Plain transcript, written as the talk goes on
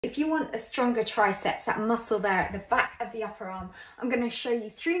If you want a stronger triceps, that muscle there at the back of the upper arm, I'm going to show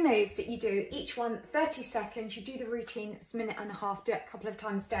you 3 moves that you do, each one 30 seconds. You do the routine, it's a minute and a half, do it a couple of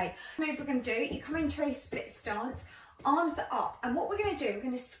times a day. The move we're going to do, you come into a split stance, arms are up, and what we're going to do, we're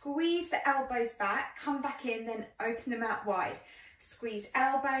going to squeeze the elbows back, come back in, then open them out wide. Squeeze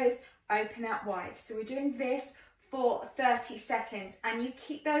elbows, open out wide. So we're doing this for 30 seconds, and you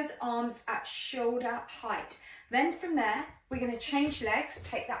keep those arms at shoulder height. Then from there, we're going to change legs,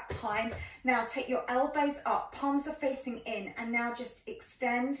 take that pine. Now take your elbows up, palms are facing in, and now just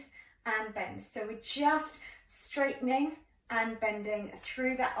extend and bend. So we're just straightening and bending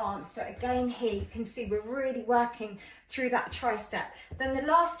through that arm. So again here, you can see we're really working through that tricep. Then the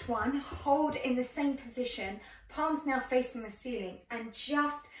last one, hold in the same position, palms now facing the ceiling, and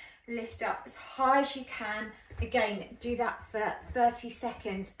just lift up as high as you can. Again, do that for 30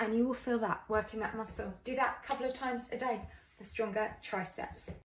 seconds and you will feel that, working that muscle. Do that a couple of times a day for stronger triceps.